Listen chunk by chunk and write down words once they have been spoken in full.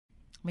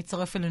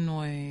מצטרף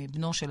אלינו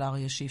בנו של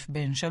אריה שיף,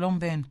 בן. שלום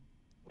בן.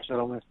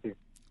 שלום אסתי.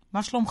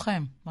 מה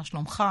שלומכם? מה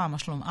שלומך? מה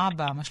שלום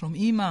אבא? מה שלום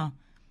אמא?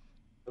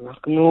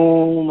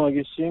 אנחנו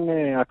מרגישים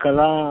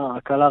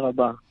הקלה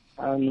רבה.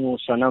 היה לנו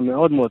שנה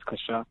מאוד מאוד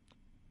קשה,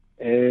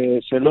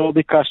 שלא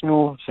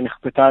ביקשנו,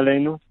 שנכפתה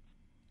עלינו.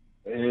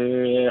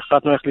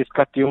 החלטנו איך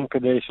לעסקת טיעון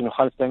כדי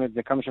שנוכל לסיים את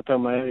זה כמה שיותר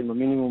מהר עם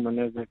המינימום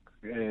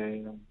הנזק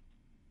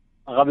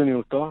הרע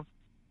במיעוטו,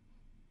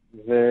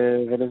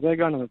 ולזה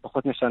הגענו,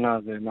 בפחות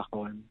משנה זה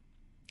מאחורינו.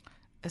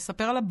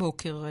 אספר על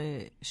הבוקר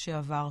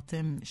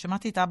שעברתם.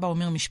 שמעתי את אבא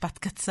אומר משפט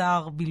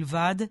קצר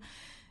בלבד,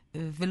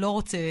 ולא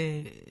רוצה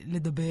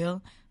לדבר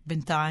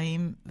בינתיים,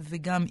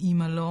 וגם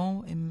אמא לא.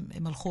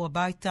 הם הלכו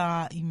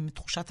הביתה עם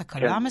תחושת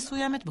הקלה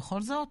מסוימת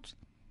בכל זאת?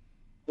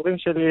 הורים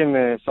שלי הם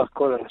סך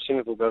הכל אנשים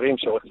מבוגרים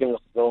שרוצים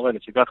לחזור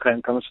לשגרת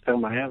חיים כמה שיותר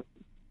מהר.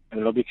 הם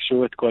לא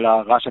ביקשו את כל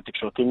הרעש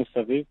התקשורתי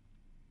מסביב.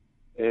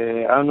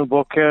 היה לנו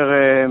בוקר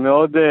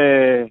מאוד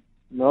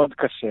מאוד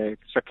קשה,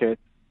 שקט.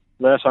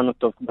 לא ישנו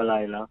טוב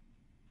בלילה.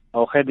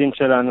 העורכי דין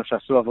שלנו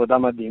שעשו עבודה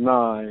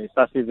מדהימה,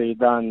 ססי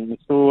ועידן,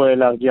 ניסו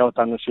להרגיע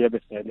אותנו שיהיה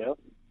בסדר.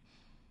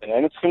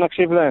 היינו צריכים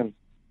להקשיב להם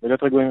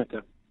ולהיות רגועים יותר.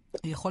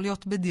 יכול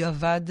להיות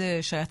בדיעבד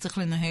שהיה צריך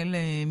לנהל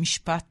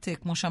משפט,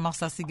 כמו שאמר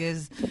ססי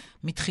גז,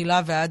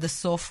 מתחילה ועד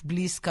הסוף,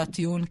 בלי עסקת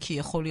טיעון, כי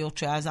יכול להיות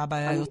שאז אבא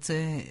היה יוצא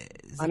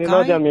זכאי? אני לא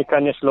יודע מי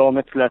כאן יש לו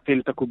אומץ להטיל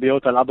את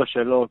הקוביות על אבא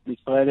שלו.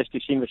 בישראל יש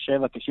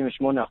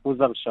 97-98%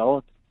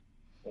 הרשעות.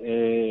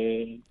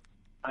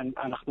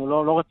 אנחנו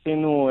לא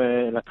רצינו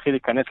להתחיל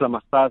להיכנס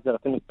למסע הזה,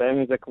 רצינו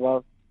לסיים מזה כבר.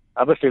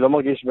 אבא שלי לא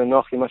מרגיש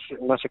בנוח עם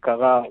מה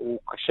שקרה, הוא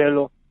קשה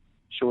לו,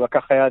 שהוא לקח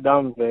חיי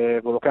אדם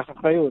והוא לוקח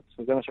אחריות,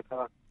 וזה מה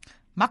שקרה.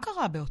 מה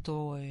קרה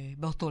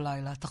באותו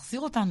לילה?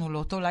 תחזיר אותנו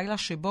לאותו לילה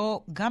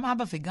שבו גם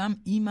אבא וגם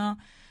אמא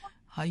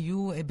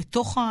היו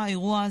בתוך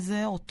האירוע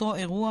הזה, אותו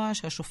אירוע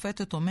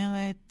שהשופטת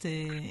אומרת,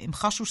 הם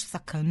חשו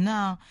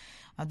סכנה,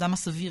 האדם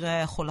הסביר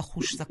היה יכול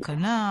לחוש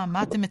סכנה,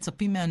 מה אתם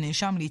מצפים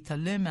מהנאשם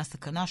להתעלם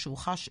מהסכנה שהוא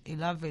חש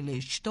אליו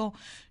ולאשתו?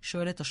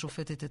 שואלת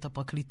השופטת את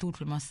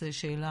הפרקליטות, למעשה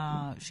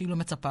שאלה שהיא לא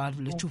מצפה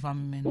לתשובה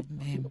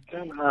מהם.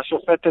 כן,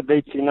 השופטת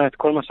די ציינה את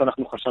כל מה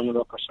שאנחנו חשבנו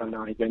לאורך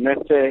השנה, היא באמת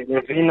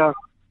הבינה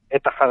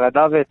את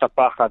החרדה ואת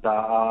הפחד.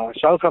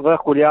 שאר חברי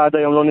החוליה עד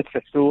היום לא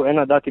נתפסו, אין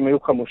לדעת אם היו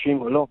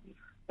חמושים או לא.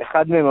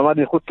 אחד מהם עמד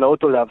מחוץ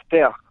לאוטו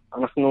להבטח.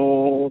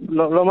 אנחנו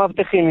לא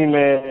מבטחים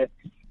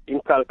עם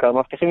קלקר,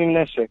 מבטחים עם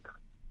נשק.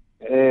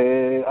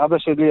 אבא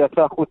שלי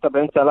יצא החוצה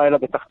באמצע הלילה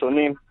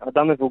בתחתונים,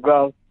 אדם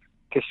מבוגר,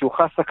 כשהוא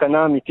חש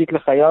סכנה אמיתית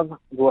לחייו,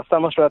 והוא עשה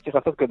מה שהוא היה צריך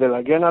לעשות כדי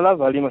להגן עליו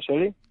ועל אמא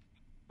שלי.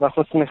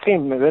 ואנחנו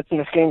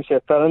שמחים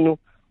שיצא לנו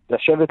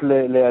לשבת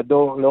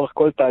לידו לאורך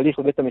כל תהליך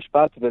בבית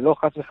המשפט, ולא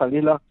חס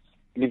וחלילה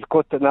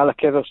לבכות מעל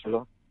הקבר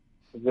שלו.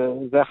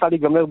 זה יכול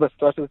להיגמר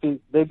בסיטואציה הזאת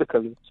די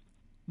בקלות.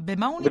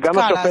 במה הוא נתקל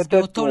אז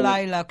באותו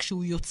לילה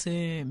כשהוא יוצא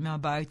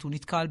מהבית? הוא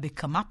נתקל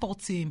בכמה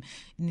פורצים?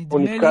 נדמה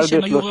לי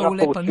שהם היו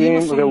רעולי פנים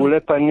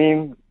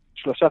אפילו.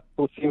 שלושה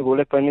פורצים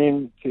רעולי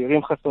פנים,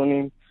 צעירים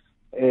חסונים.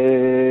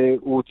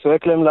 הוא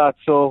צועק להם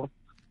לעצור.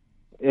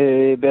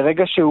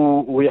 ברגע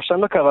שהוא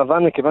ישן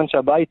בקרוון, מכיוון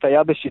שהבית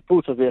היה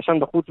בשיפוץ, אז הוא ישן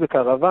בחוץ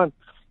בקרוון,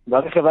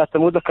 והרכב היה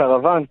צמוד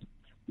לקרוון.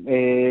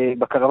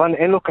 בקרוון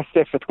אין לו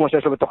כספת כמו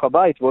שיש לו בתוך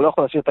הבית, והוא לא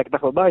יכול להשאיר את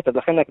האקדח בבית, אז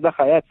לכן האקדח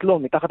היה אצלו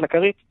מתחת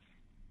לכרית,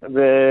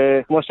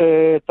 וכמו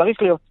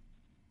שצריך להיות.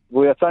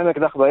 והוא יצא עם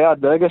האקדח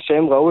ביד. ברגע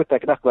שהם ראו את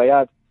האקדח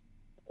ביד,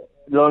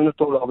 לא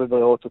נותרו לו הרבה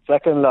ברירות. הוא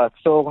צעק להם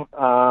לעצור.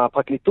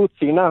 הפרקליטות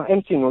ציינה,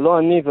 הם ציינו, לא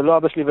אני ולא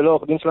אבא שלי ולא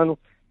העורך דין שלנו,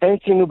 הם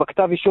ציינו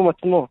בכתב אישום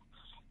עצמו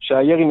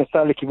שהירי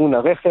נסע לכיוון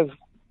הרכב,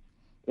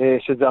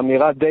 שזו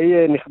אמירה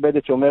די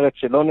נכבדת שאומרת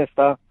שלא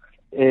נעשה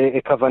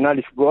כוונה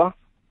לפגוע,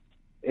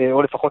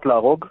 או לפחות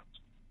להרוג.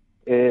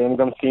 הם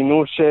גם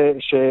ציינו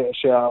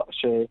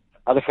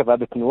שהרכב היה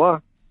בתנועה,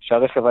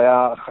 שהרכב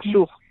היה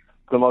חשוך.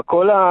 כלומר,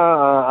 כל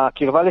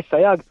הקרבה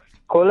לסייג,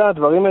 כל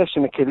הדברים האלה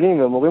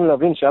שמקלים ואמורים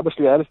להבין שאבא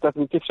שלי היה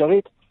לסיטואציה בלתי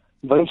אפשרית,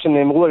 דברים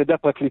שנאמרו על ידי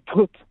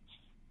הפרקליטות,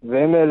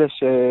 והם אלה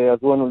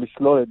שעזרו לנו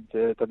לסלול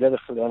את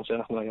הדרך לאן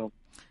שאנחנו היום.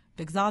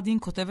 בגזר הדין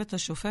כותבת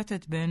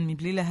השופטת בין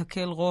מבלי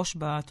להקל ראש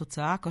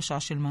בתוצאה הקשה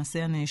של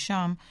מעשה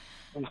הנאשם.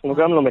 אנחנו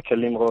גם לא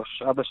מקלים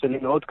ראש. אבא שלי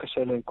מאוד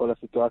קשה לו עם כל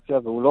הסיטואציה,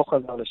 והוא לא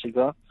חזר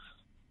לשגרה.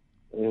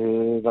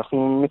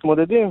 ואנחנו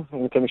מתמודדים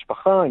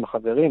כמשפחה, עם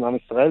החברים, עם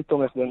ישראל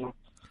תומך בנו.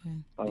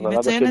 היא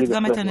מציינת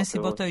גם את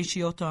הנסיבות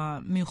האישיות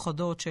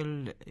המיוחדות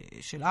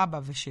של אבא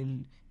ושל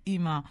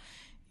אמא.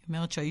 היא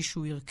אומרת שהאיש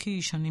הוא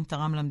ערכי, שנים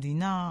תרם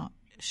למדינה,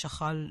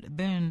 שחל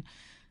בן.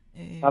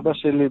 אבא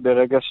שלי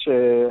ברגע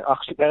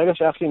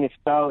שאח שלי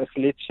נפטר,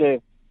 החליט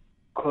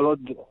שכל עוד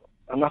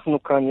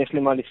אנחנו כאן יש לי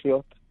מה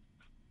לחיות.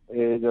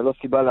 זה לא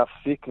סיבה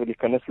להפסיק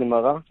ולהיכנס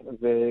למראה,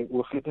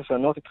 והוא החליט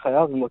לשנות את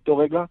חייו, ומאותו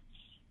רגע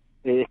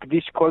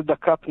הקדיש כל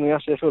דקה פנויה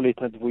שיש לו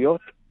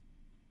להתנדבויות,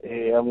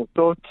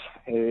 עמותות,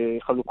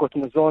 חלוקות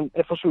מזון,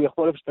 איפה שהוא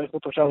יכול, איפה שצריך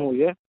אותו שם הוא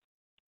יהיה.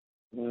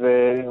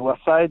 והוא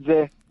עשה את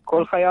זה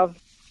כל חייו,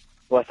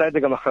 הוא עשה את זה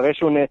גם אחרי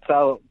שהוא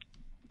נעצר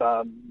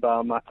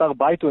במעצר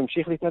בית, הוא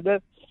המשיך להתנדב,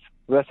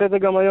 והוא יעשה את זה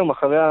גם היום,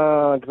 אחרי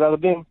הגזר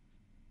דין,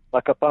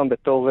 רק הפעם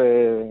בתור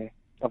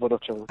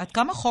עבודות שירות. עד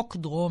כמה חוק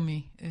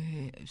דרומי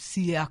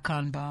סייע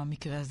כאן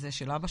במקרה הזה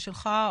של אבא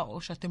שלך,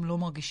 או שאתם לא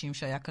מרגישים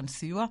שהיה כאן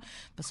סיוע?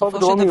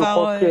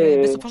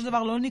 בסופו של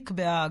דבר לא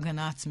נקבעה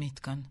הגנה עצמית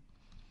כאן.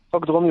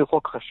 חוק דרומי הוא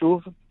חוק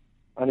חשוב.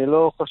 אני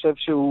לא חושב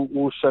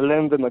שהוא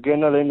שלם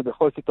ומגן עלינו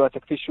בכל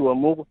סיטואציה כפי שהוא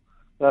אמור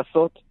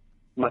לעשות.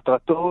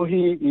 מטרתו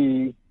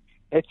היא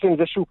עצם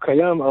זה שהוא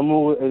קיים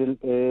אמור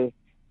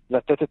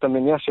לתת את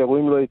המניעה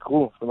שאירועים לא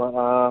יקרו. זאת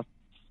אומרת,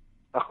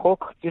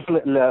 החוק צריך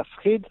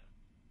להפחיד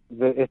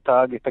ואת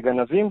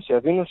הגנבים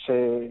שיבינו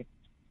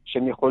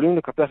שהם יכולים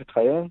לקפח את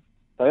חייהם.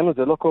 תראינו,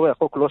 זה לא קורה,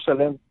 החוק לא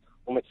שלם.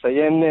 הוא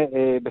מציין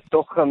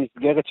בתוך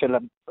המסגרת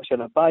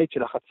של הבית,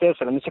 של החצר,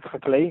 של המשק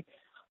החקלאי,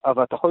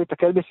 אבל אתה יכול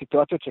להתקל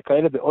בסיטואציות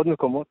שכאלה בעוד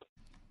מקומות.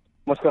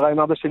 כמו שקרה עם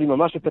אבא שלי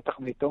ממש בפתח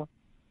ביתו.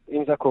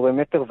 אם זה קורה 1.5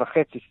 מטר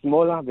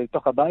שמאלה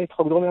בתוך הבית,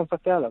 חוק דרומי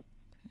מפצה עליו.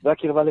 זה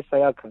הקרבה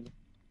לסייג כאן.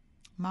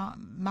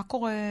 מה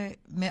קורה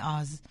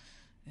מאז?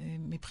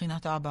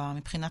 מבחינת אבא,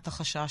 מבחינת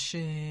החשש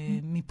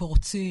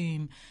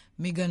מפורצים,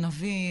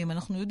 מגנבים?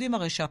 אנחנו יודעים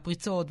הרי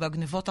שהפריצות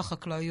והגנבות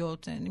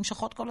החקלאיות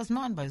נמשכות כל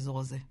הזמן באזור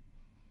הזה.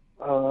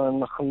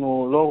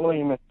 אנחנו לא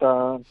רואים את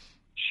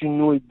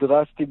השינוי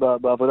דרסטי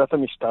בעבודת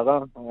המשטרה.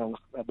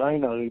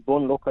 עדיין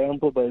הריבון לא קיים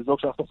פה באזור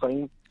שאנחנו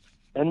חיים.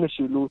 אין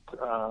משילות.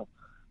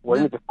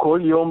 רואים את זה כל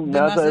יום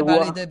מאז האירוע.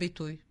 ומה זה בא לידי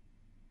ביטוי?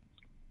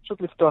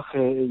 פשוט לפתוח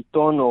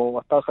עיתון או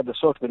אתר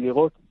חדשות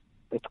ולראות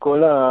את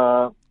כל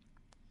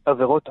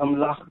עבירות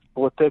אמל"ח,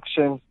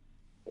 פרוטקשן,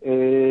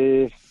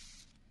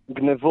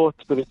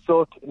 גנבות,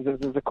 פריצות.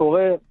 זה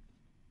קורה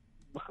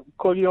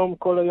כל יום,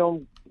 כל היום,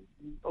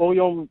 אור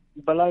יום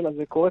בלילה,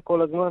 זה קורה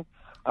כל הזמן.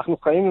 אנחנו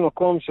חיים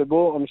במקום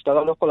שבו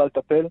המשטרה לא יכולה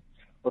לטפל,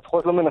 או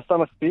לפחות לא מנסה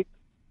מספיק,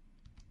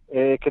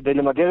 כדי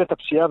למגר את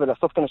הפשיעה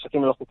ולאסוף את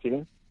הנשקים הלא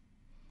חוקיים.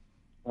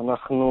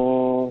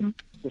 אנחנו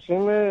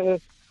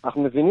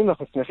מבינים,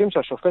 אנחנו שמחים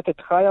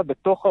שהשופטת חיה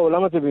בתוך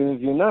העולם הזה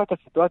ומבינה את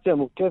הסיטואציה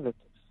המורכבת.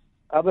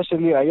 אבא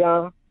שלי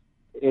היה,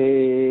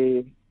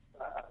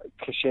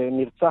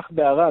 כשנרצח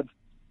בערד,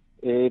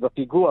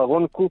 בפיגוע,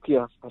 רון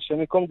קוקיה,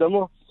 השם יקום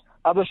דמו,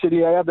 אבא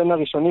שלי היה בין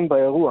הראשונים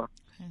באירוע.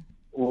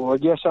 הוא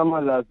הגיע שם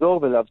לעזור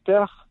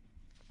ולהבטח.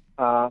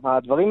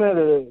 הדברים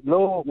האלה,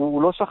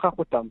 הוא לא שכח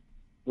אותם.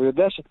 הוא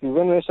יודע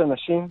שסביבנו יש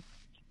אנשים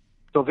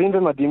טובים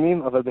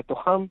ומדהימים, אבל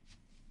בתוכם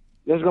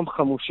יש גם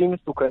חמושים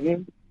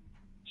מסוכנים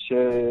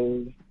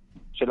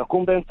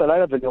שלקום באמצע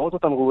לילה ולראות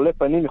אותם רעולי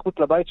פנים מחוץ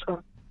לבית שלך,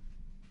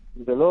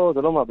 זה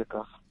לא מה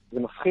בכך. זה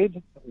מפחיד,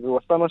 והוא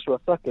עשה מה שהוא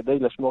עשה כדי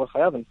לשמור על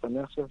חייו, ואני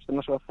שמח שזה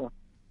מה שהוא עשה.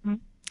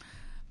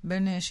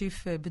 בן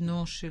שיף,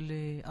 בנו של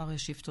אריה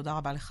שיף, תודה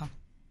רבה לך.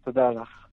 תודה לך.